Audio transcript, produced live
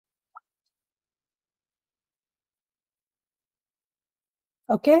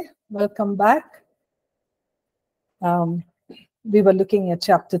Okay, welcome back. We were looking at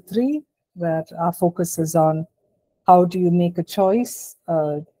chapter 3, where our focus is on how do you make a choice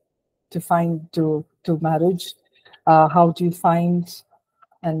to marriage. How do you find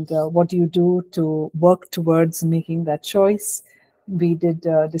and what do you do to work towards making that choice? We did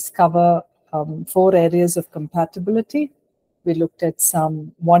discover 4 areas of compatibility. We looked at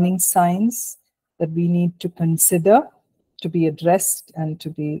some warning signs that we need to consider to be addressed and to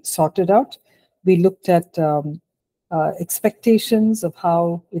be sorted out. We looked at expectations of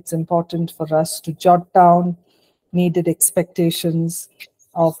how it's important for us to jot down needed expectations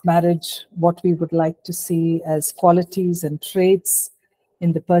of marriage, what we would like to see as qualities and traits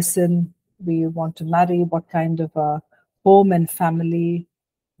in the person we want to marry, what kind of a home and family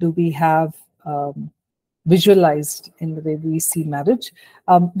do we have visualized in the way we see marriage.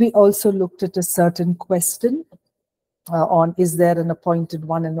 We also looked at a certain question on, is there an appointed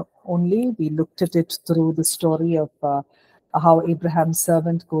one and only? We looked at it through the story of how Abraham's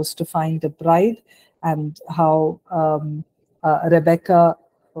servant goes to find a bride, and how Rebecca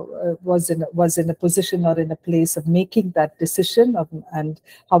was in a position or in a place of making that decision, and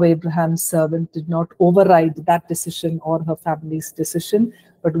how Abraham's servant did not override that decision or her family's decision,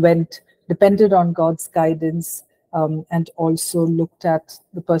 but depended on God's guidance, and also looked at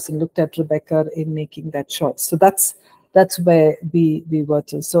Rebecca in making that choice. So that's where we were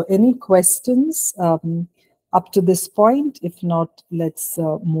to. So any questions up to this point? If not, let's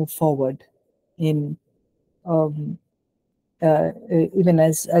move forward in even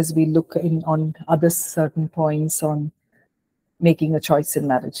as we look on other certain points on making a choice in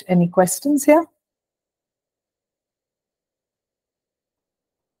marriage. Any questions here?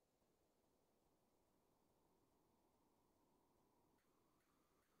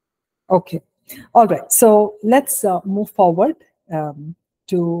 Okay. All right. So let's move forward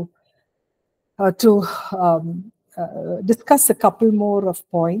to discuss a couple more of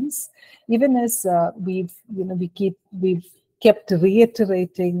points. Even as we've kept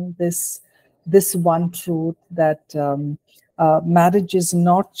reiterating this one truth, that marriage is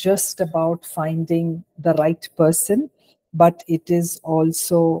not just about finding the right person, but it is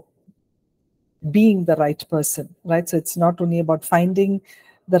also being the right person, right? So it's not only about finding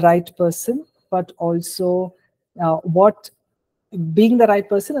the right person, but also being the right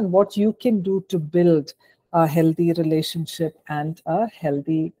person and what you can do to build a healthy relationship and a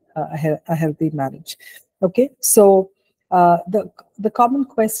healthy marriage. Okay, so the common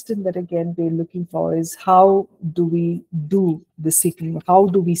question that again we're looking for is, how do we do the seeking? How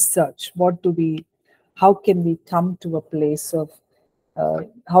do we search? How can we come to a place of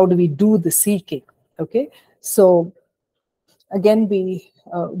how do we do the seeking? Okay, so again we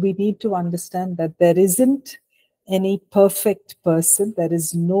need to understand that there isn't any perfect person. There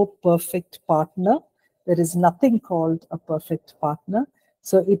is no perfect partner. There is nothing called a perfect partner.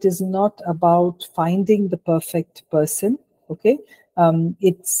 So it is not about finding the perfect person. Okay,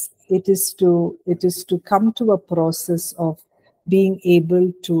 it is to come to a process of being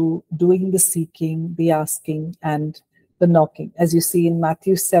able to doing the seeking, the asking, and the knocking. As you see in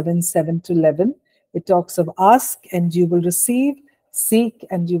Matthew 7:7-11, it talks of ask and you will receive, seek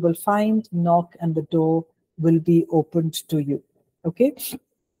and you will find, knock and the door will be opened to you. Okay,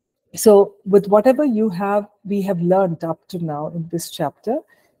 so with whatever we have learned up to now in this chapter,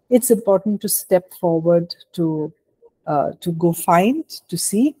 it's important to step forward to go find, to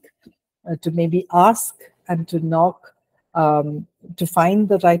seek, to maybe ask and to knock, to find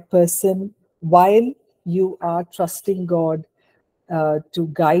the right person, while you are trusting God to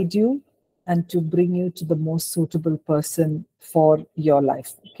guide you and to bring you to the most suitable person for your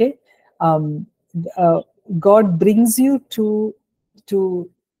life. Okay, God brings you to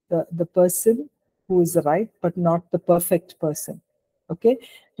the person who is right, but not the perfect person. Okay,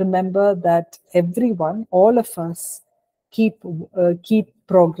 remember that everyone, all of us, keep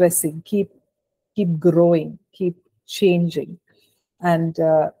progressing, keep growing, keep changing, and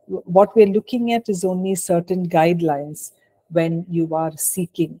what we're looking at is only certain guidelines when you are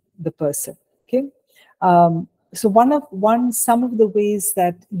seeking the person. Okay, so some of the ways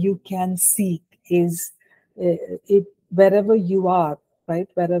that you can seek is wherever you are, right?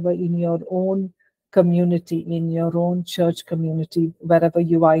 Wherever in your own community, in your own church community, wherever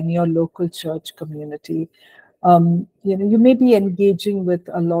you are in your local church community, you may be engaging with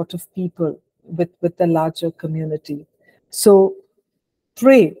a lot of people with the larger community. So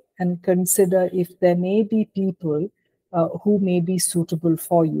pray and consider if there may be people who may be suitable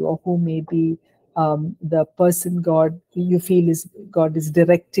for you, or who may be the person you feel God is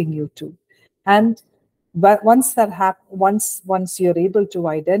directing you to. And But once you're able to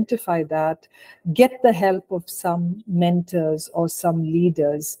identify that, get the help of some mentors or some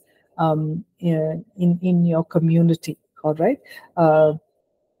leaders in your community. All right.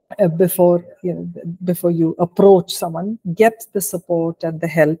 Before you approach someone, get the support and the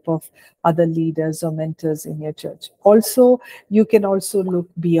help of other leaders or mentors in your church. Also, you can also look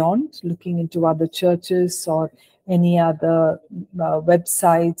beyond, looking into other churches or any other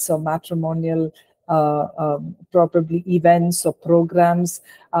websites or matrimonial probably events or programs.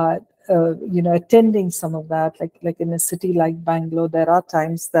 Attending some of that, like in a city like Bangalore, there are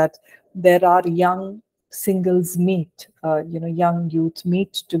times that there are young singles meet, young youth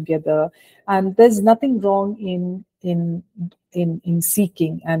meet together, and there's nothing wrong in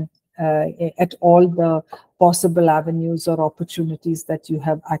seeking and at all the possible avenues or opportunities that you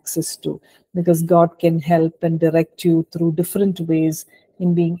have access to, because God can help and direct you through different ways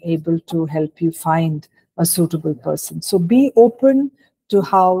in being able to help you find a suitable person. So be open to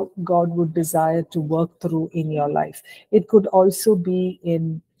how God would desire to work through in your life. It could also be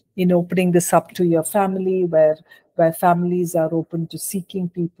in opening this up to your family, where families are open to seeking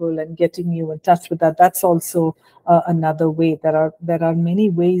people and getting you in touch with that. That's also another way. There are many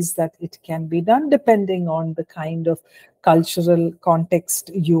ways that it can be done, depending on the kind of cultural context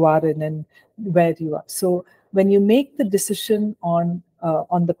you are in and where you are. So when you make the decision on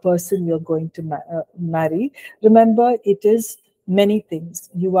the person you're going to marry, remember, it is many things.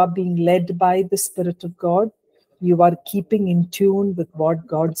 You are being led by the Spirit of God. You are keeping in tune with what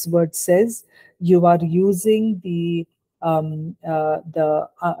God's word says. You are using the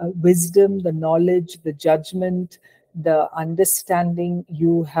wisdom, the knowledge, the judgment, the understanding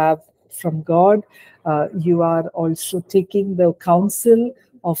you have from God. You are also taking the counsel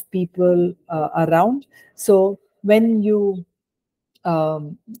of people around. So when you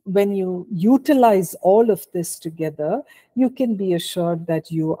utilize all of this together, you can be assured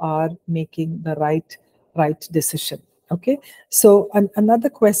that you are making the right decision. Okay, so another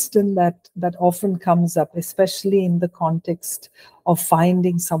question that often comes up, especially in the context of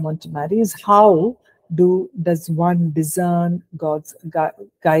finding someone to marry, is how does one discern God's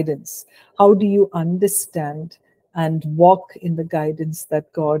guidance? How do you understand and walk in the guidance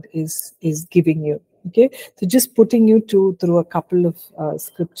that God is giving you? Okay, so just putting you through a couple of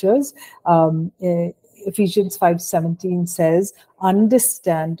scriptures. Ephesians 5:17 says,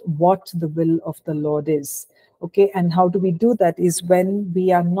 understand what the will of the Lord is. Okay, and how do we do that? Is when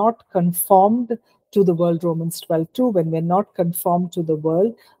we are not conformed to the world, Romans 12:2, when we're not conformed to the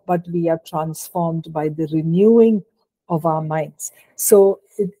world, but we are transformed by the renewing of our minds. So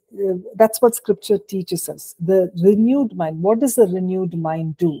that's what scripture teaches us. The renewed mind. What does the renewed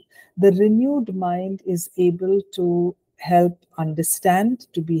mind do? The renewed mind is able to help understand,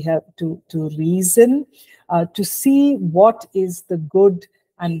 to reason, to see what is the good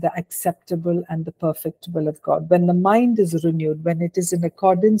and the acceptable and the perfect will of God. When the mind is renewed, when it is in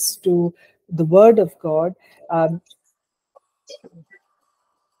accordance to the word of God,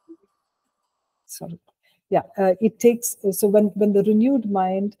 it takes, so when the renewed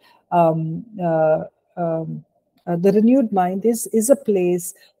mind, the renewed mind is a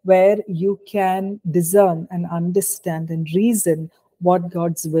place where you can discern and understand and reason what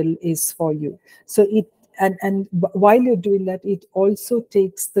God's will is for you. So and while you're doing that, it also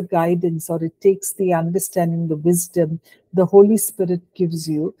takes the guidance, or it takes the understanding, the wisdom the Holy Spirit gives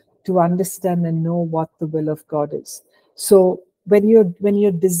you to understand and know what the will of God is. So when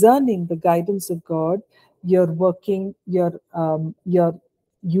you're discerning the guidance of God, you're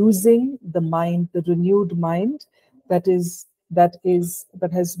using the mind, the renewed mind that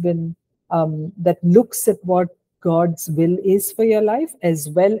looks at what God's will is for your life, as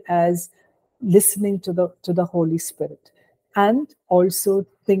well as listening to the Holy Spirit, and also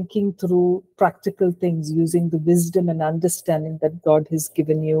thinking through practical things using the wisdom and understanding that God has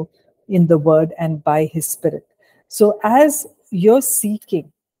given you in the Word and by His Spirit. So as you're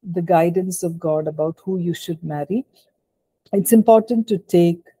seeking the guidance of God about who you should marry, it's important to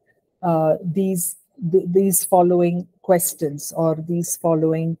take these following questions, or these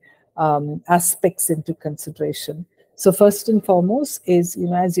following aspects into consideration. So first and foremost is,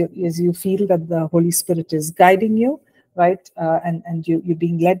 as you feel that the Holy Spirit is guiding you, right, and you're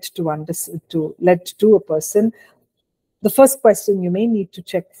being led to a person, the first question you may need to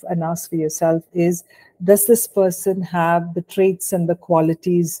check and ask for yourself is, does this person have the traits and the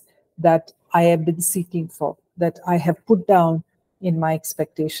qualities that I have been seeking for, that I have put down in my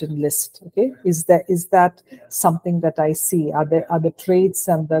expectation list? Okay, is that something that I see? Are the traits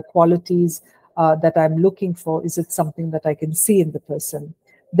and the qualities that I'm looking for? Is it something that I can see in the person?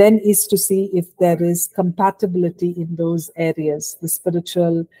 Then is to see if there is compatibility in those areas, the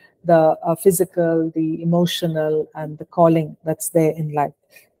spiritual, the physical, the emotional, and the calling that's there in life.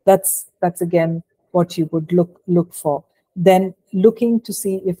 That's again what you would look for. Then looking to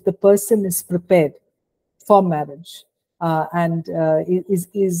see if the person is prepared for marriage, and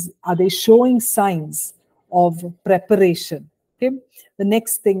are they showing signs of preparation? Okay. The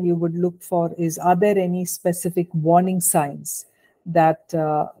next thing you would look for is, are there any specific warning signs that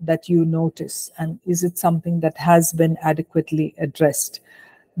that you notice, and is it something that has been adequately addressed?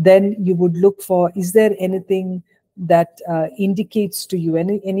 Then you would look for, is there anything that indicates to you,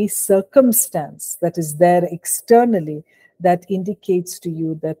 any circumstance that is there externally that indicates to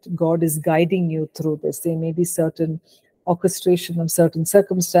you that God is guiding you through this? There may be certain orchestration of certain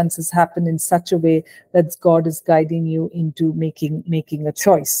circumstances happen in such a way that God is guiding you into making a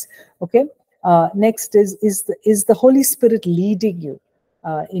choice. Okay. Next is the Holy Spirit leading you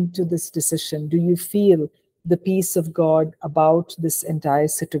into this decision? Do you feel the peace of God about this entire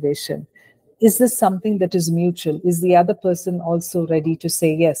situation? Is this something that is mutual? Is the other person also ready to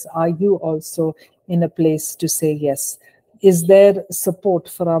say yes? Are you also in a place to say yes? Is there support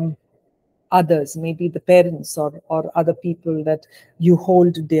from others, maybe the parents or other people that you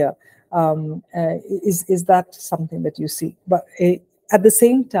hold dear? Is that something that you see? But at the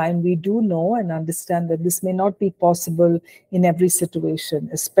same time, we do know and understand that this may not be possible in every situation,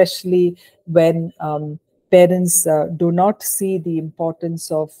 especially when parents do not see the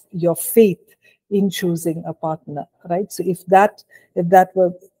importance of your faith in choosing a partner, right? So if that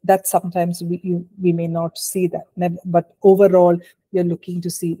were that, sometimes we may not see that, but overall you're looking to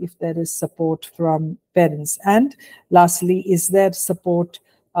see if there is support from parents. And lastly, is there support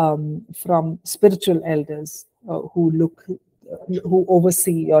from spiritual elders who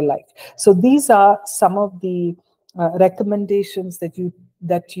oversee your life? So these are some of the recommendations that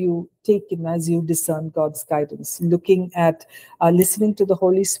you take in as you discern God's guidance, looking at listening to the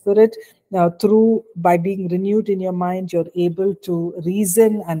Holy Spirit. Now, by being renewed in your mind, you're able to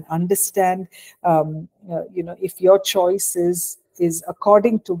reason and understand, if your choice is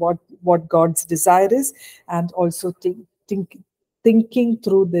according to what God's desire is, and also thinking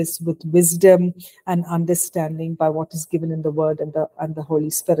through this with wisdom and understanding by what is given in the Word and the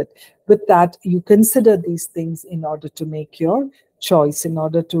Holy Spirit. With that, you consider these things in order to make your choice, in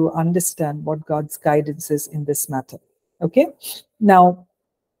order to understand what God's guidance is in this matter. Okay. Now,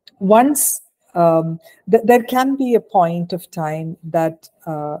 once there can be a point of time that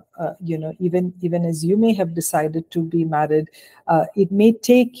even as you may have decided to be married, it may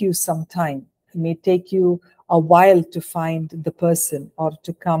take you some time. It may take you a while to find the person, or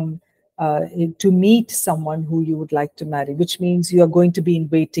to come to meet someone who you would like to marry, which means you are going to be in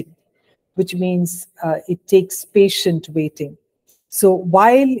waiting, which means it takes patient waiting. So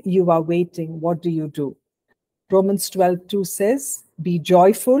while you are waiting, what do? Romans 12:2 says, be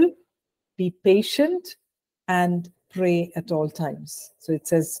joyful, be patient, and pray at all times. So it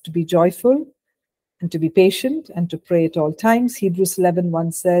says to be joyful and to be patient and to pray at all times. Hebrews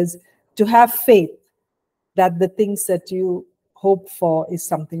 11:1 says to have faith that the things that you hope for is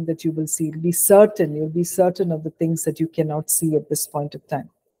something that you will see. You'll be certain of the things that you cannot see at this point of time.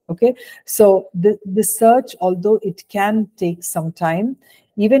 Okay, so the search, although it can take some time,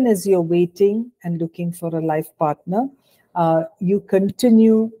 even as you're waiting and looking for a life partner, you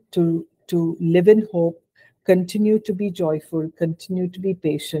continue to live in hope, continue to be joyful, continue to be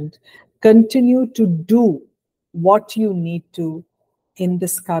patient, continue to do what you need to in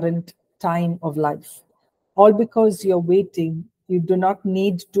this current time of life. All because you're waiting. You do not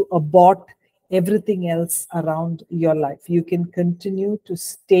need to abort everything else around your life. You can continue to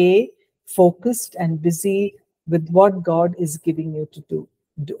stay focused and busy with what God is giving you to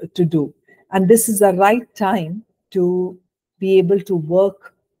do. And this is the right time to be able to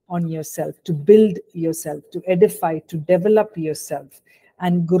work on yourself, to build yourself, to edify, to develop yourself,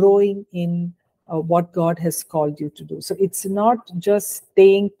 and growing in what God has called you to do. So it's not just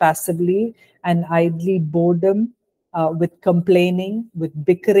staying passively and idly boredom, with complaining, with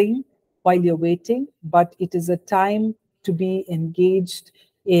bickering while you're waiting, but it is a time to be engaged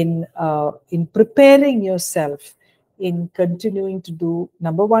in preparing yourself, in continuing to do,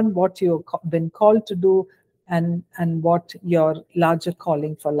 number one, what you've been called to do, and what your larger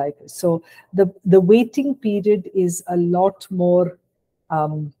calling for life is. So the waiting period is a lot more,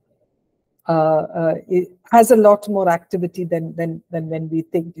 it has a lot more activity than when we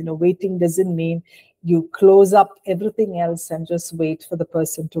think. Waiting doesn't mean you close up everything else and just wait for the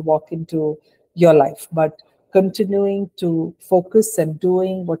person to walk into your life, but continuing to focus and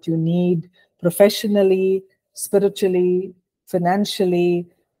doing what you need professionally, spiritually, financially,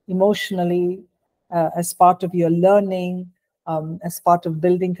 emotionally, as part of your learning, as part of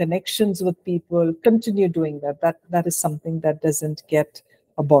building connections with people. Continue doing that. That is something that doesn't get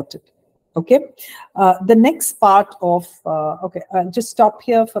aborted. Okay. The next part of, okay, I'll just stop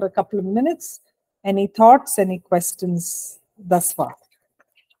here for a couple of minutes. Any thoughts, any questions thus far?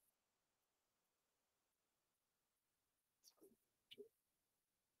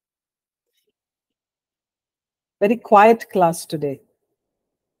 Very quiet class today.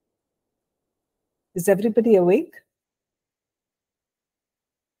 Is everybody awake?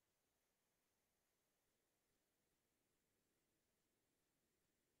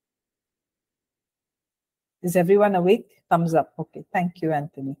 Is everyone awake? Thumbs up. Okay. Thank you,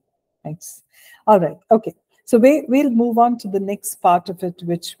 Anthony. Thanks. All right. Okay. So we'll move on to the next part of it,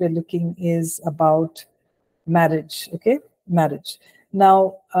 which we're looking is about marriage. Okay. Marriage.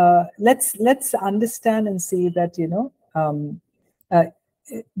 Now, let's understand and see that, you know,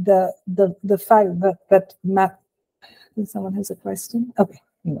 the fact that someone has a question. Okay.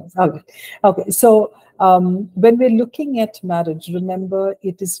 All right. Okay. So when we're looking at marriage, remember,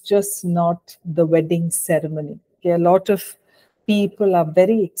 it is just not the wedding ceremony. Okay? A lot of people are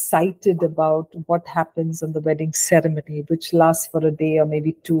very excited about what happens on the wedding ceremony, which lasts for a day or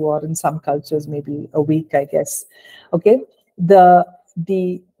maybe two, or in some cultures, maybe a week, I guess. Okay.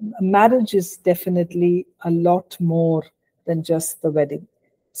 The marriage is definitely a lot more than just the wedding.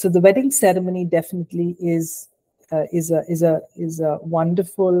 So the wedding ceremony definitely is a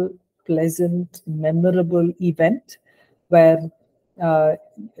wonderful, pleasant, memorable event where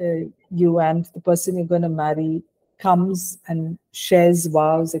you and the person you're going to marry comes and shares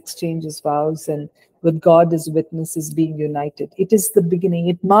vows, exchanges vows, and with God as witnesses, being united. It is the beginning.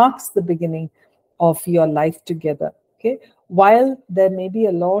 It marks the beginning of your life together. Okay. While there may be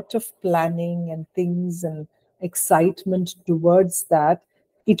a lot of planning and things and excitement towards that,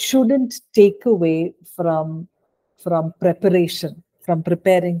 it shouldn't take away from preparation, from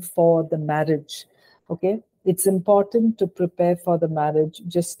preparing for the marriage. Okay. It's important to prepare for the marriage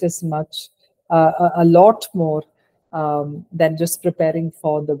just as much, a lot more than just preparing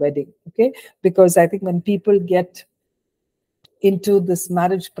for the wedding. Okay. Because I think when people get into this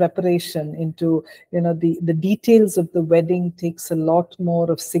marriage preparation, into, you know, the details of the wedding takes a lot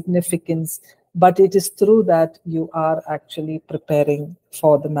more of significance, but it is through that you are actually preparing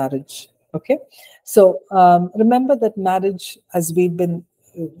for the marriage. Okay. So remember that marriage, as we've been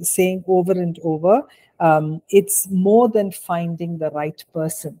saying over and over, it's more than finding the right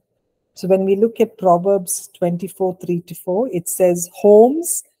person. So when we look at Proverbs 24:3-4, it says,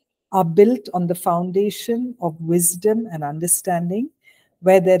 homes are built on the foundation of wisdom and understanding.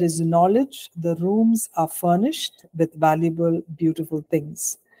 Where there is knowledge, the rooms are furnished with valuable, beautiful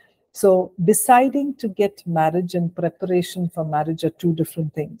things. So deciding to get married and preparation for marriage are two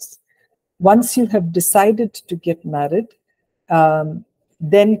different things. Once you have decided to get married,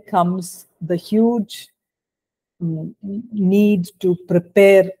 then comes the huge need to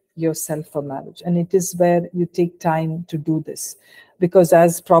prepare yourself for marriage. And it is where you take time to do this. Because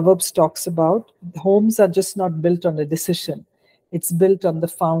as Proverbs talks about, homes are just not built on a decision. It's built on the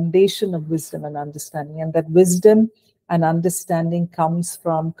foundation of wisdom and understanding. And that wisdom and understanding comes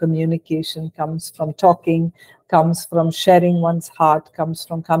from communication, comes from talking, comes from sharing one's heart, comes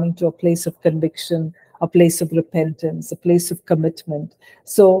from coming to a place of conviction, a place of repentance, a place of commitment.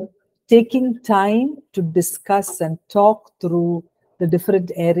 So taking time to discuss and talk through the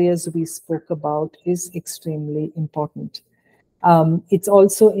different areas we spoke about is extremely important. It's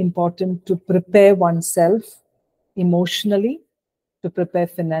also important to prepare oneself emotionally, to prepare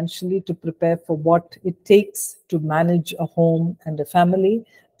financially, to prepare for what it takes to manage a home and a family,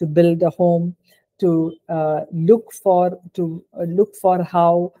 to build a home, to look for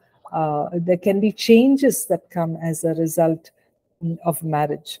how there can be changes that come as a result of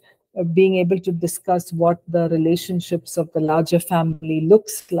marriage. Being able to discuss what the relationships of the larger family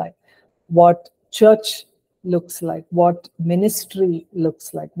looks like, what church looks like, what ministry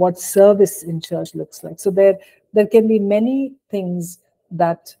looks like, what service in church looks like. So there can be many things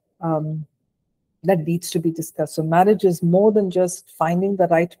that that needs to be discussed. So marriage is more than just finding the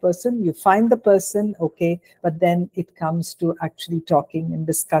right person. You find the person, okay, but then it comes to actually talking and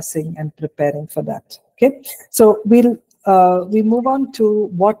discussing and preparing for that. Okay, so we move on to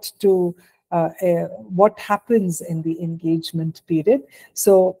what happens in the engagement period.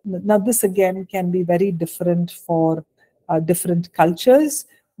 So now this again can be very different for different cultures.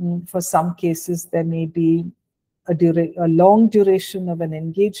 For some cases, there may be a long duration of an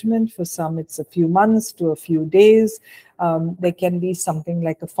engagement. For some, it's a few months to a few days. There can be something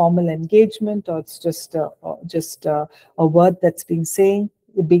like a formal engagement, or it's just a word that's been saying.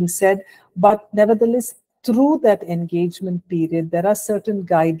 being said. But nevertheless, through that engagement period, there are certain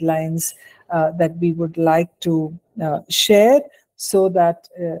guidelines that we would like to share, so that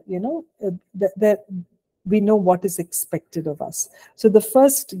that we know what is expected of us. So the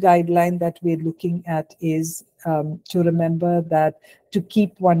first guideline that we're looking at is to remember that to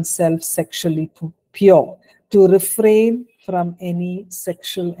keep oneself sexually pure, to refrain from any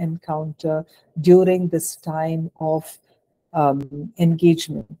sexual encounter during this time of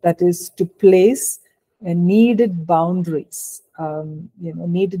engagement. That is, to place needed boundaries,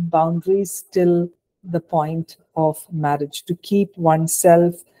 needed boundaries till the point of marriage, to keep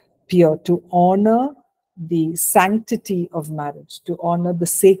oneself pure, to honor the sanctity of marriage, to honor the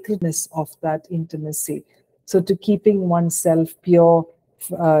sacredness of that intimacy. So to keeping oneself pure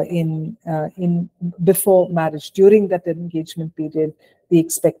in before marriage, during that engagement period, the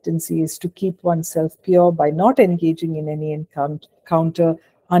expectancy is to keep oneself pure by not engaging in any encounter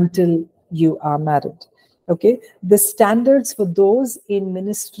until you are married. Okay, the standards for those in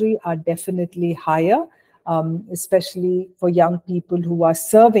ministry are definitely higher, especially for young people who are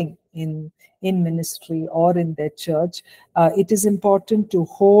serving in ministry or in their church. It is important to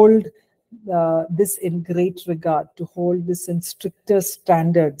hold this in great regard, to hold this in stricter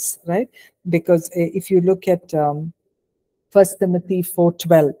standards, right? Because if you look at 1 Timothy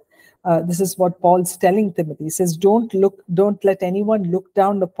 4:12, this is what Paul's telling Timothy. He says, don't let anyone look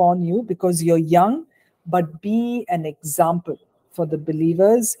down upon you because you're young, but be an example for the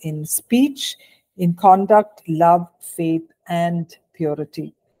believers in speech, in conduct, love, faith, and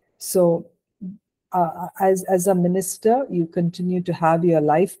purity. So as a minister, you continue to have your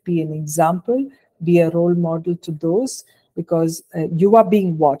life be an example, be a role model to those, because you are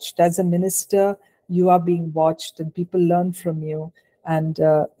being watched. As a minister, you are being watched and people learn from you, and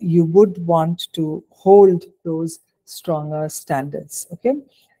you would want to hold those stronger standards. Okay,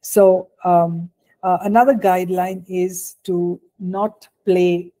 so another guideline is to not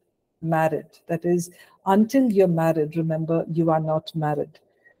play married. That is, until you're married, remember, you are not married.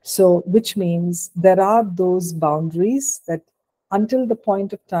 So, which means there are those boundaries that until the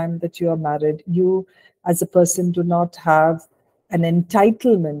point of time that you are married, you as a person do not have an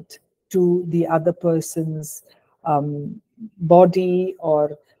entitlement to the other person's body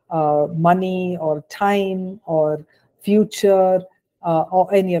or money or time or future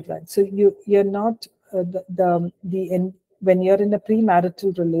or any of that. So you're not when you're in a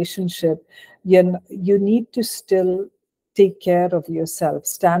premarital relationship, you need to still take care of yourself,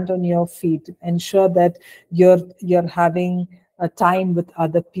 stand on your feet, ensure that you're having a time with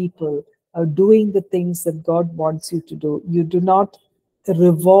other people, doing the things that God wants you to do. You do not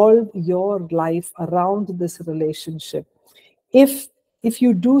revolve your life around this relationship. If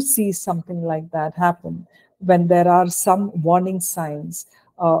you do see something like that happen, when there are some warning signs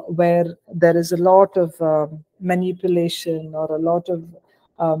where there is a lot of manipulation or a lot of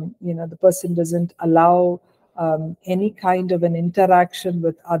the person doesn't allow any kind of an interaction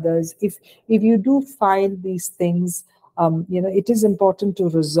with others. If you do find these things, it is important to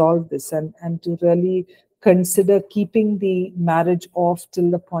resolve this and to really consider keeping the marriage off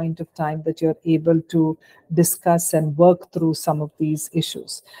till the point of time that you're able to discuss and work through some of these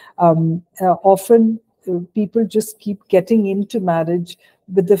issues. Often people just keep getting into marriage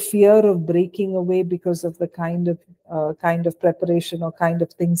with the fear of breaking away because of the kind of preparation or kind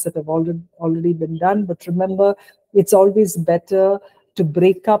of things that have already been done. But remember, it's always better to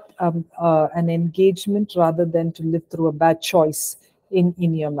break up an engagement rather than to live through a bad choice in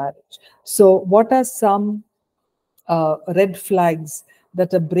your marriage. So what are some red flags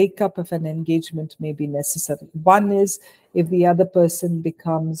that a breakup of an engagement may be necessary? One is if the other person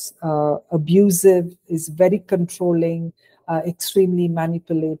becomes abusive, is very controlling, extremely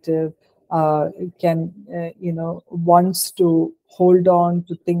manipulative, wants to hold on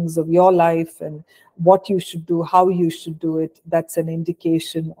to things of your life and what you should do, how you should do it. That's an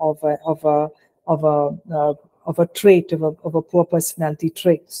indication of a trait, of a poor personality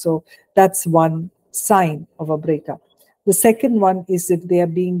trait. So that's one sign of a breakup. The second one is if they are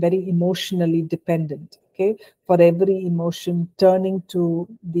being very emotionally dependent. Okay, for every emotion turning to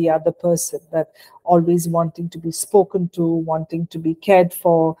the other person, that always wanting to be spoken to, wanting to be cared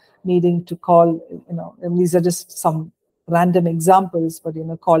for, needing to call, and these are just some random examples, but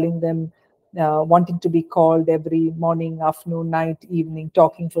calling them, wanting to be called every morning, afternoon, night, evening,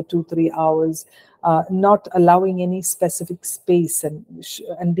 talking for 2-3 hours, not allowing any specific space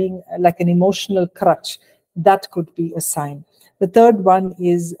and being like an emotional crutch. That could be a sign. The third one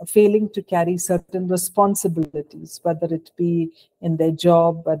is failing to carry certain responsibilities, whether it be in their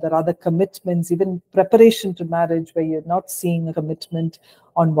job, whether other commitments, even preparation to marriage where you're not seeing a commitment,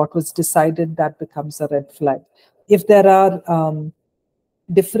 on what was decided, that becomes a red flag. If there are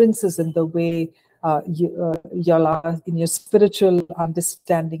differences in the way y'all are in your spiritual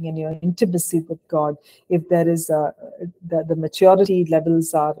understanding and your intimacy with God, if there is the maturity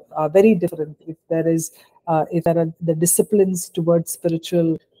levels are very different, if there are the disciplines towards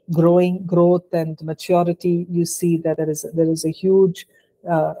spiritual growth and maturity, you see that there is a huge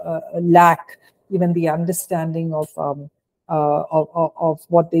lack, even the understanding of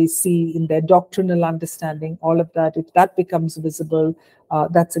what they see in their doctrinal understanding, all of that. If that becomes visible,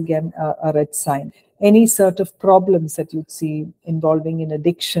 that's again a red sign. Any sort of problems that you'd see involving in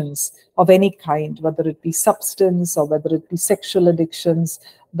addictions of any kind, whether it be substance or whether it be sexual addictions,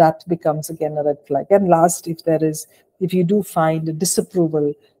 that becomes again a red flag. And last, if you do find a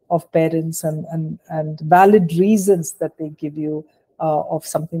disapproval of parents and valid reasons that they give you of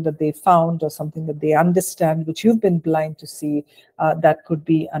something that they found or something that they understand, which you've been blind to see, that could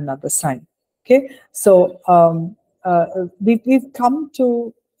be another sign. Okay, so we've come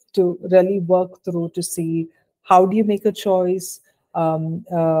to really work through to see how do you make a choice,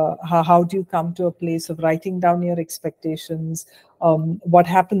 how do you come to a place of writing down your expectations, what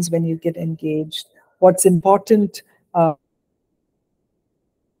happens when you get engaged, what's important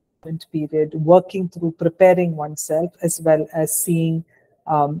period, working through preparing oneself, as well as seeing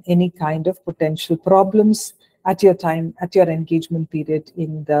any kind of potential problems at your engagement period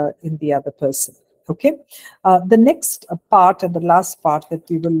in the other person. Okay, the next part and the last part that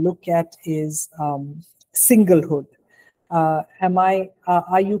we will look at is singlehood. Are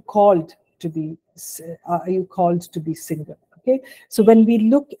you called to be single? Okay, so when we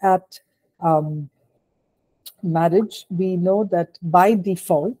look at marriage, we know that by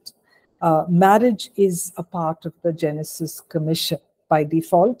default, marriage is a part of the Genesis Commission. By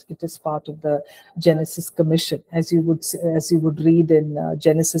default, it is part of the Genesis Commission. As you would read in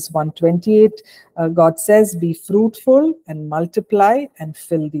Genesis 1:28, God says, "Be fruitful and multiply and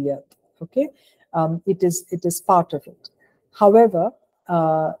fill the earth." Okay, it is part of it. However,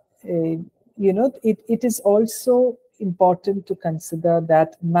 it is also important to consider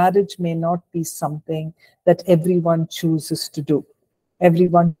that marriage may not be something that everyone chooses to do.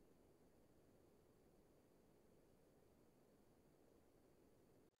 Everyone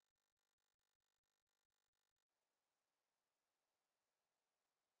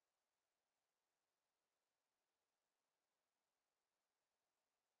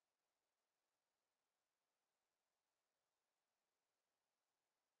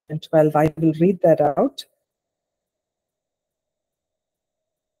and 12, I will read that out.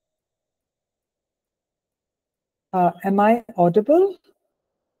 Am I audible?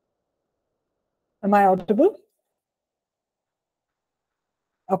 Am I audible?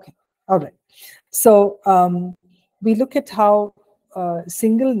 Okay, all right. So we look at how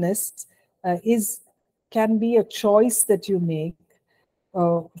singleness can be a choice that you make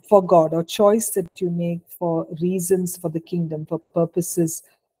for God, or choice that you make for reasons for the kingdom, for purposes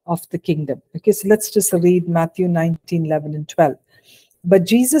of the kingdom. Okay, so let's just read Matthew 19:11 and 12. But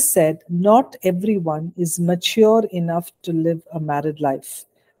Jesus said, "Not everyone is mature enough to live a married life.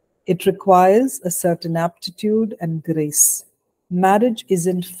 It requires a certain aptitude and grace. Marriage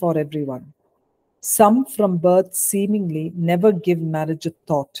isn't for everyone. Some from birth seemingly never give marriage a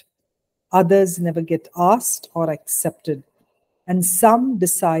thought. Others never get asked or accepted. And some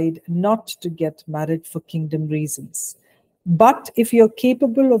decide not to get married for kingdom reasons. But if you're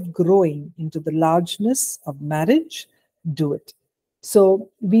capable of growing into the largeness of marriage, do it." So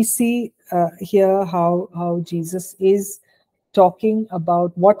we see here how Jesus is talking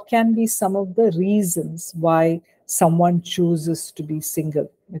about what can be some of the reasons why someone chooses to be single.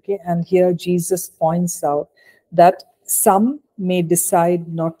 Okay, and here Jesus points out that some may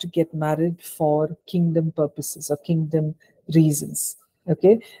decide not to get married for kingdom purposes or kingdom reasons.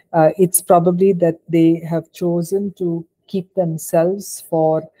 Okay, it's probably that they have chosen to keep themselves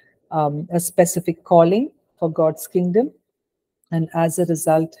for a specific calling for God's kingdom, and as a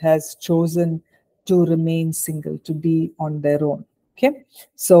result has chosen to remain single, to be on their own. Okay,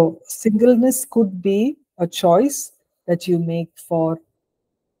 so singleness could be a choice that you make for.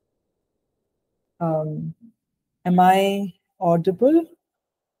 Am I audible?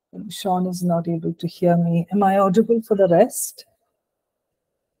 Sean is not able to hear me. Am I audible for the rest?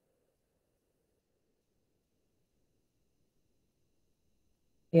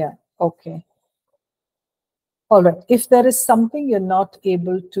 Yeah, okay. All right. If there is something you're not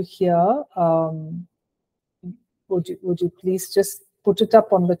able to hear, would you please just put it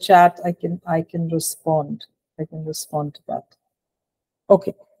up on the chat? I can respond. I can respond to that.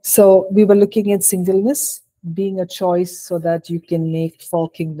 Okay. So we were looking at singleness. being a choice so that you can make for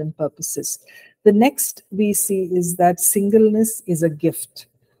kingdom purposes. The next we see is that singleness is a gift.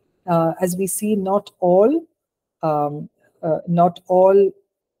 As we see, not all um, uh,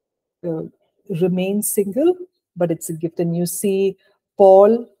 remain single, but it's a gift. And you see,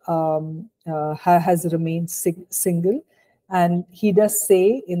 Paul has remained single, and he does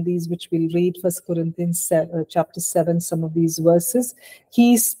say in these, which we'll read, 1 Corinthians chapter 7, some of these verses,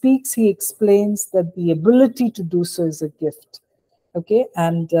 he explains that the ability to do so is a gift. Okay,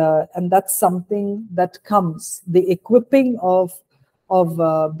 and that's something that comes. The equipping of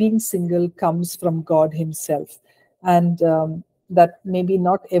being single comes from God Himself, and that maybe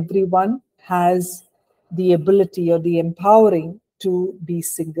not everyone has the ability or the empowering to be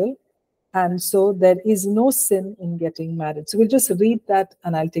single, and so there is no sin in getting married. So we'll just read that,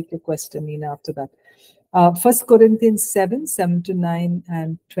 and I'll take your question, Nina, after that. 1 Corinthians 7, 7 to 9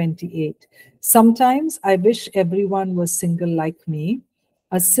 and 28. Sometimes I wish everyone was single like me,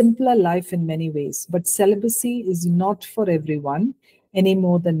 a simpler life in many ways, but celibacy is not for everyone any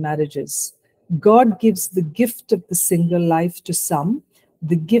more than marriage is. God gives the gift of the single life to some,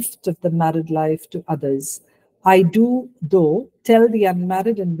 the gift of the married life to others. I do, though, tell the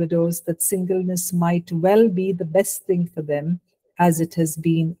unmarried and widows that singleness might well be the best thing for them, as it has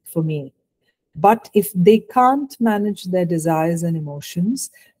been for me. But if they can't manage their desires and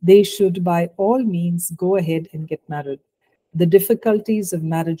emotions, they should by all means go ahead and get married. The difficulties of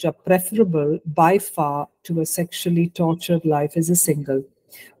marriage are preferable by far to a sexually tortured life as a single.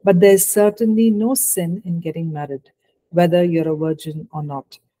 But there's certainly no sin in getting married, whether you're a virgin or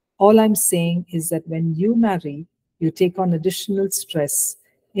not. All I'm saying is that when you marry, you take on additional stress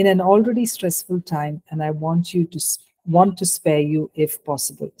in an already stressful time, and I want to spare you if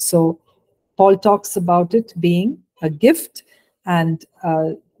possible. So Paul talks about it being a gift and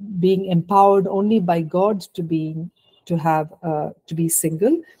being empowered only by God to be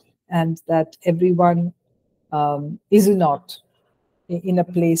single, and that everyone is not in a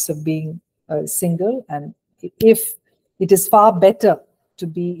place of being single, and if it is far better to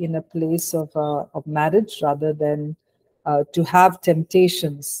be in a place of marriage rather than to have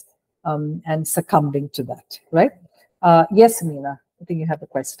temptations and succumbing to that, right? Yes, Nina, I think you have a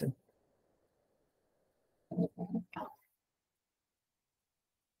question.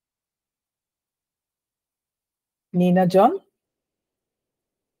 Nina John,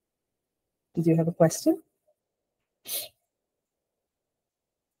 did you have a question?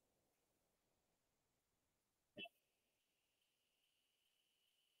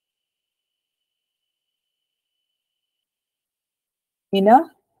 Nina,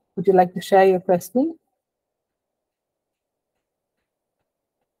 would you like to share your question?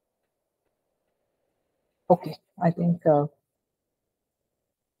 Okay, I think, all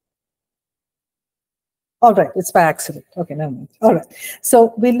right, it's by accident. Okay, never mind. All right,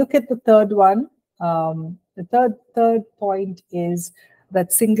 so we look at the third one. The third point is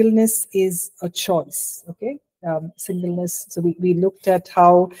that singleness is a choice, okay? Singleness, so we looked at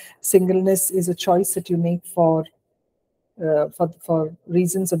how singleness is a choice that you make for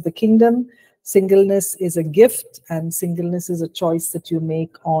reasons of the kingdom. Singleness is a gift, and singleness is a choice that you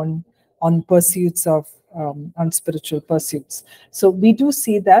make on pursuits of on spiritual pursuits. So we do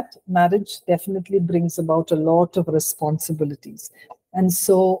see that marriage definitely brings about a lot of responsibilities, and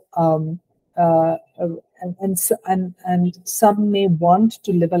so and some may want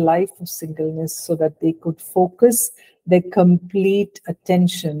to live a life of singleness so that they could focus their complete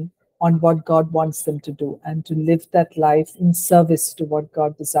attention on what God wants them to do and to live that life in service to what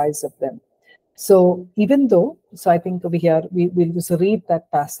God desires of them. So even though, so I think over here, we'll just read that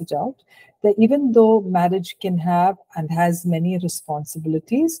passage out, that even though marriage can have and has many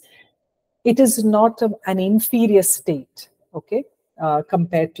responsibilities, it is not an inferior state, okay,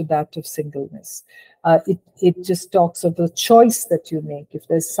 compared to that of singleness. It just talks of the choice that you make. If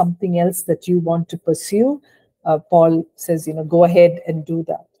there's something else that you want to pursue, Paul says, go ahead and do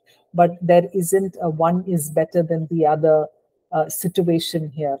that. But there isn't a one is better than the other situation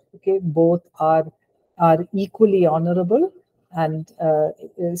here. Okay, both are equally honorable, and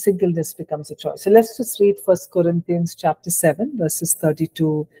singleness becomes a choice. So let's just read 1 Corinthians chapter 7, verses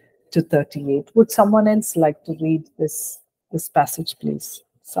 32 to 38. Would someone else like to read this passage, please?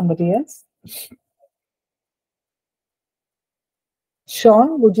 Somebody else?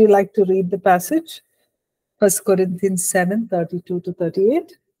 Sean, would you like to read the passage? 1 Corinthians 7, 32 to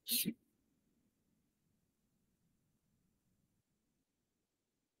 38.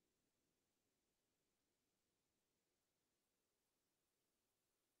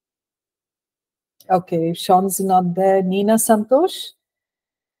 Okay, Sean's not there. Nina Santosh?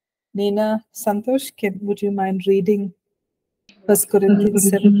 Nina, Santosh, would you mind reading 1 Corinthians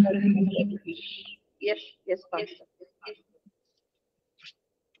 7? Yes, Pastor.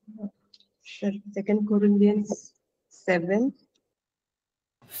 Sure. 2 Corinthians 7.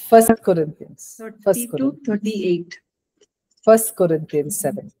 1 Corinthians. 30 to 38. 1 Corinthians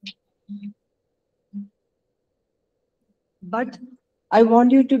 7. But I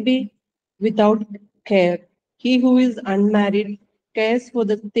want you to be without care. He who is unmarried cares for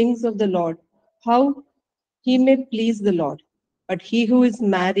the things of the Lord, how he may please the Lord. But he who is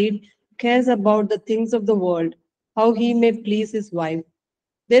married cares about the things of the world, how he may please his wife.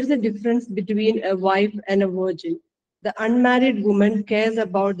 There is a difference between a wife and a virgin. The unmarried woman cares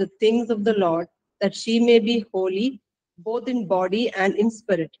about the things of the Lord, that she may be holy, both in body and in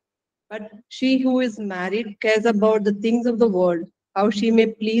spirit. But she who is married cares about the things of the world, how she may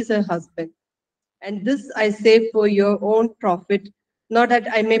please her husband. And this I say for your own profit, not that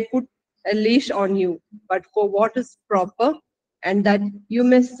I may put a leash on you, but for what is proper, and that you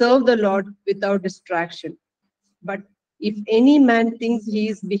may serve the Lord without distraction. But if any man thinks he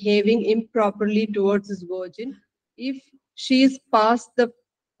is behaving improperly towards his virgin, if she is past the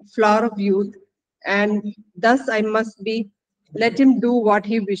flower of youth, and thus I must be, let him do what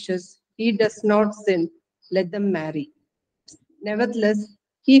he wishes. He does not sin. Let them marry. Nevertheless,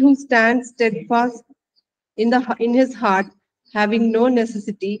 he who stands steadfast in his heart, having no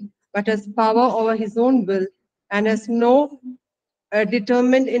necessity, but has power over his own will, and has no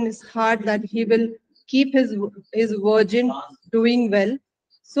determined in his heart that he will keep his virgin doing well.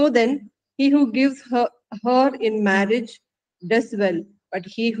 So then, he who gives her in marriage does well, but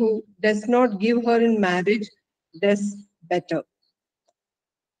he who does not give her in marriage does better.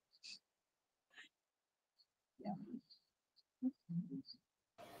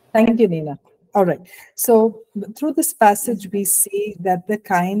 Thank you, Nina. All right. So through this passage, we see that the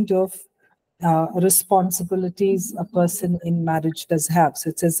kind of responsibilities a person in marriage does have. So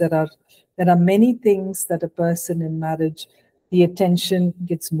it says there are many things that a person in marriage, the attention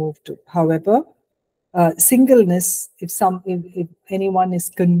gets moved to. However, singleness, if anyone is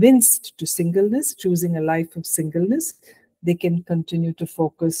convinced to singleness, choosing a life of singleness, they can continue to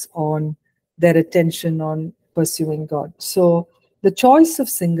focus on their attention on pursuing God. So the choice of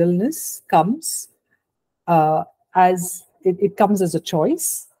singleness comes it comes as a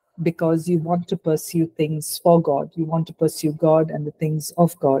choice, because you want to pursue things for God. You want to pursue God and the things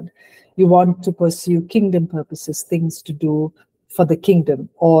of God. You want to pursue kingdom purposes, things to do for the kingdom,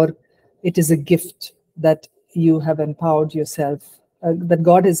 or it is a gift that you have empowered yourself, that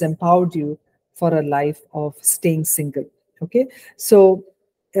God has empowered you for a life of staying single. Okay, so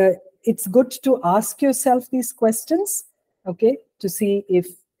it's good to ask yourself these questions, okay, to see if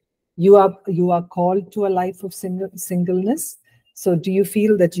you are called to a life of singleness. So do you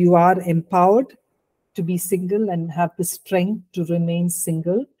feel that you are empowered to be single and have the strength to remain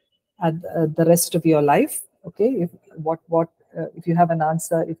single at the rest of your life? Okay, if you have an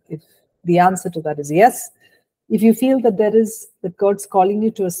answer, if the answer to that is yes, if you feel that that God's calling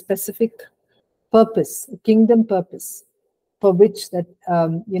you to a specific purpose, a kingdom purpose, for which that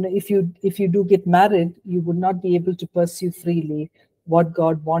if you do get married, you would not be able to pursue freely what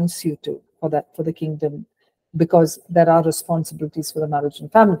God wants you to for the kingdom, because there are responsibilities for the marriage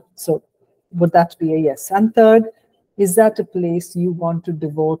and family. So would that be a yes? And third, is that a place you want to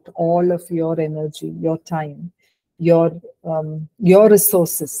devote all of your energy, your time, your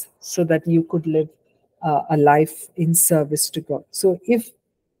resources, so that you could live a life in service to God? So if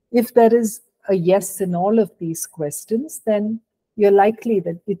there is a yes in all of these questions, then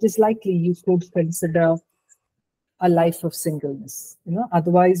it is likely you could consider a life of singleness.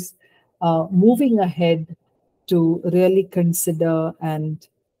 Otherwise, moving ahead to really consider and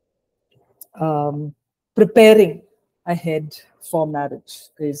preparing ahead for marriage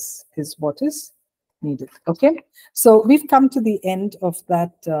is what is needed. Okay, so we've come to the end of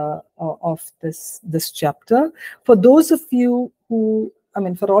that of this chapter. For those of you who,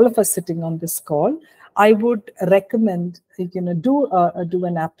 for all of us sitting on this call, I would recommend do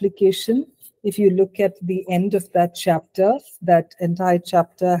an application. If you look at the end of that chapter, that entire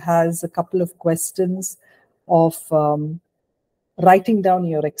chapter has a couple of questions of writing down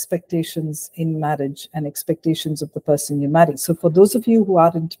your expectations in marriage and expectations of the person you marry. So for those of you who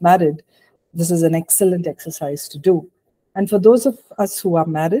aren't married, this is an excellent exercise to do. And for those of us who are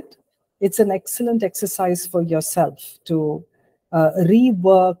married, it's an excellent exercise for yourself to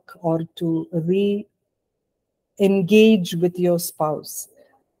rework or to re-engage with your spouse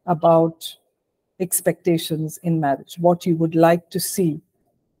about expectations in marriage, what you would like to see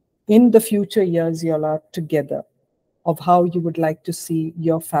in the future years you all are together. of how you would like to see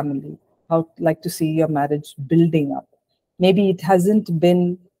your family, how like to see your marriage building up. Maybe it hasn't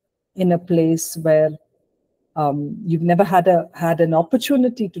been in a place where you've never had an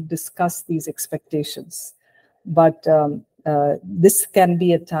opportunity to discuss these expectations, but this can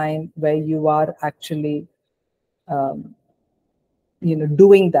be a time where you are actually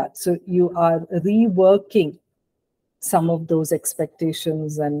doing that. So you are reworking some of those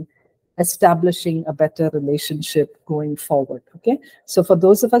expectations and establishing a better relationship going forward. Okay, so for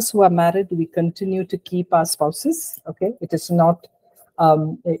those of us who are married, we continue to keep our spouses. Okay, it is not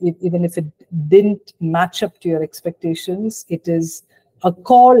even if it didn't match up to your expectations, it is a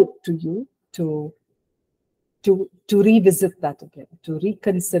call to you to revisit that again, to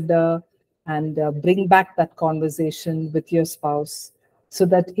reconsider and bring back that conversation with your spouse, so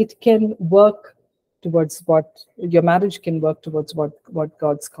that it can work towards what your marriage can work towards what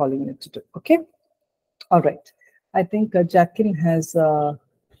God's calling it to do. Okay, all right. I think Jacqueline has a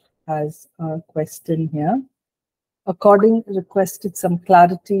question here. Requested some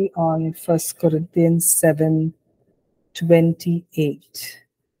clarity on 1 Corinthians 7:28.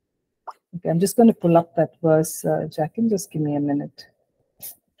 Okay, I'm just going to pull up that verse, Jacqueline. Just give me a minute.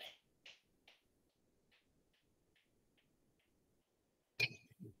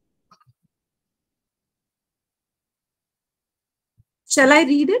 Shall I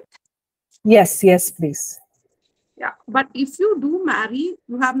read it? Yes, please. Yeah. But if you do marry,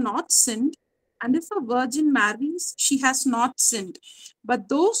 you have not sinned. And if a virgin marries, she has not sinned. But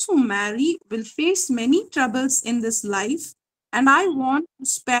those who marry will face many troubles in this life. And I want to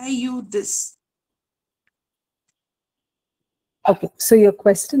spare you this. Okay, so your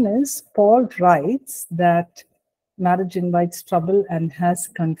question is, Paul writes that marriage invites trouble and has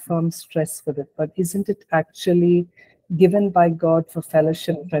confirmed stress with it, but isn't it actually given by God for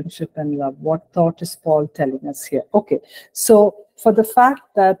fellowship, friendship, and love? What thought is Paul telling us here? Okay, so for the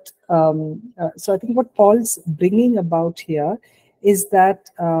fact that, so I think what Paul's bringing about here is that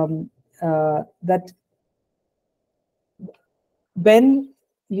that when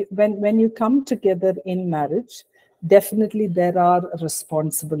you come together in marriage, definitely there are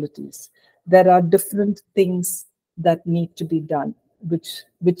responsibilities. There are different things that need to be done, which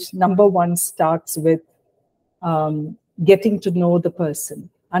number one starts with getting to know the person,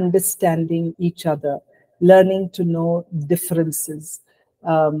 understanding each other, learning to know differences,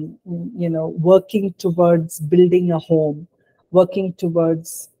 working towards building a home, working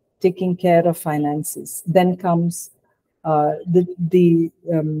towards taking care of finances. Then comes the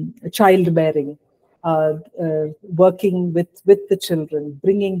childbearing, working with the children,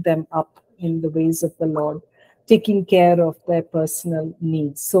 bringing them up in the ways of the Lord, taking care of their personal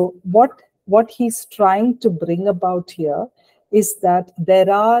needs. So what he's trying to bring about here is that there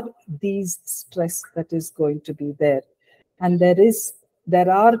are these stress that is going to be there, and there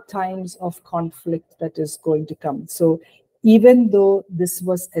are times of conflict that is going to come. So even though this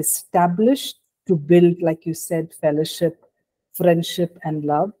was established to build, like you said, fellowship, friendship, and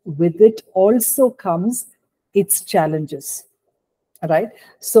love, with it also comes its challenges, right?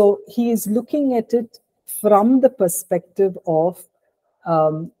 So he is looking at it from the perspective of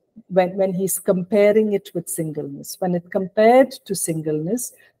when he's comparing it with singleness. When it compared to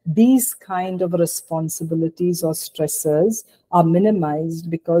singleness, these kind of responsibilities or stressors are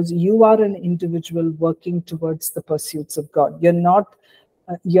minimized because you are an individual working towards the pursuits of God. You're not,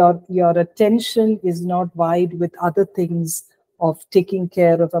 your attention is not wide with other things of taking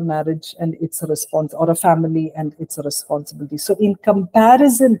care of a marriage and its a response, or a family and its a responsibility. So in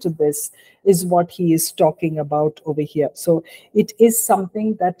comparison to this is what he is talking about over here. So it is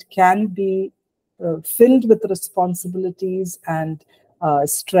something that can be filled with responsibilities and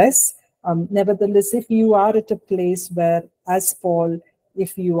stress. Nevertheless, if you are at a place where, as Paul,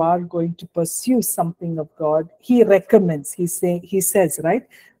 if you are going to pursue something of God, he recommends, he says, right?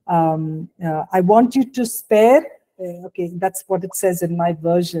 I want you to spare. Okay, that's what it says in my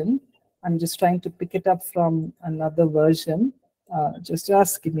version. I'm just trying to pick it up from another version.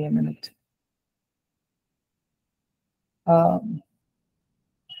 Just give me a minute.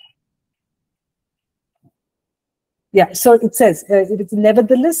 Yeah, so it says,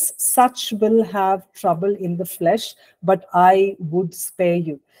 nevertheless, such will have trouble in the flesh, but I would spare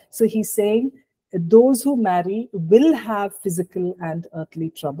you. So he's saying those who marry will have physical and earthly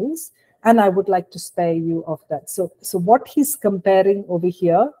troubles, and I would like to spare you of that. So what he's comparing over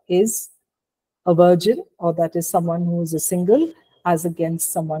here is a virgin, or that is someone who is a single, as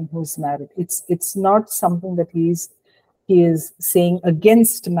against someone who's married. It's not something that he is saying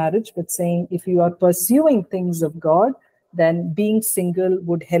against marriage, but saying if you are pursuing things of God, then being single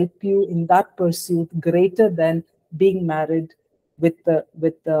would help you in that pursuit greater than being married with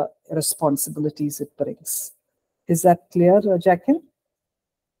the responsibilities it brings. Is that clear, Jacqueline?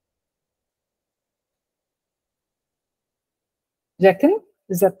 Jacqueline,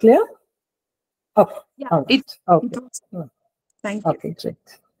 is that clear? Okay. Yeah, all right. Okay. Thank you. Okay,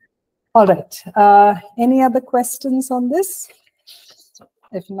 great. All right. Any other questions on this?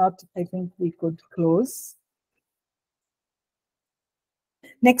 If not, I think we could close.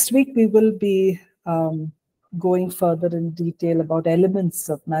 Next week, we will be going further in detail about elements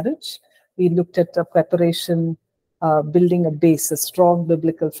of marriage. We looked at a preparation, building a base, a strong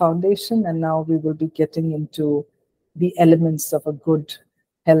biblical foundation, and now we will be getting into the elements of a good,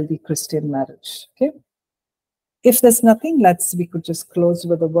 healthy Christian marriage. Okay. If there's nothing, we could just close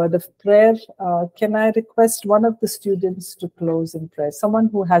with a word of prayer. Can I request one of the students to close in prayer? Someone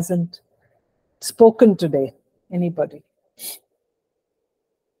who hasn't spoken today. Anybody?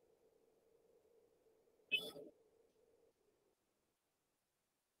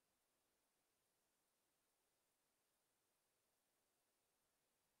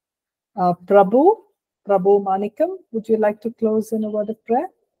 Prabhu Manikam, would you like to close in a word of prayer?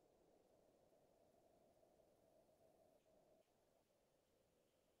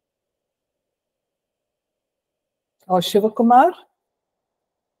 Or Shivakumar?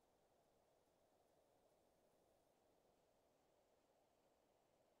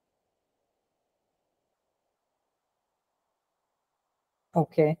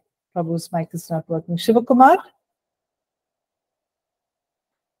 Okay, Prabhu's mic is not working. Shivakumar?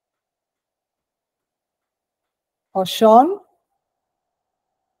 Or Sean?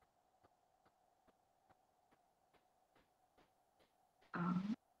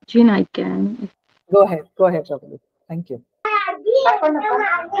 Jean, I can. Go ahead, Prabhu. Thank you.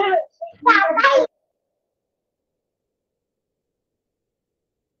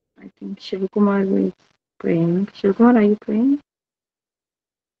 I think Shivakumar is praying. Shivakumar, are you praying?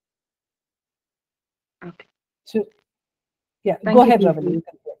 Okay. Yeah, go ahead, Ravali.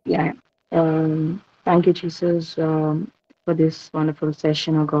 Yeah. Thank you, Jesus, for this wonderful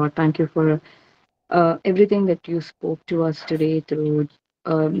session, oh God. Thank you for everything that you spoke to us today through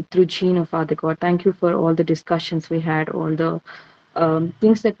Jean, oh Father God. Thank you for all the discussions we had, all the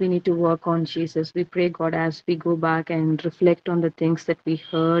things that we need to work on, Jesus. We pray, God, as we go back and reflect on the things that we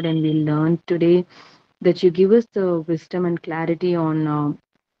heard and we learned today, that you give us the wisdom and clarity on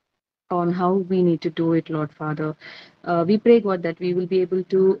how we need to do it, Lord Father. We pray, God, that we will be able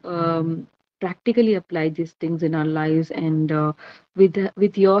to practically apply these things in our lives, and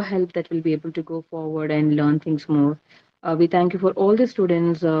with your help, that we'll be able to go forward and learn things more. We thank you for all the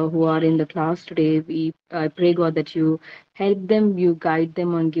students who are in the class today. I pray, God, that you help them, you guide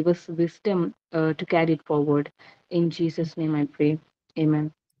them, and give us wisdom to carry it forward. In Jesus' name, I pray.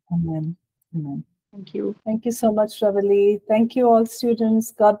 Amen. Amen. Amen. Thank you. Thank you so much, Ravali. Thank you, all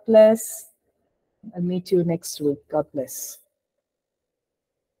students. God bless. I'll meet you next week. God bless.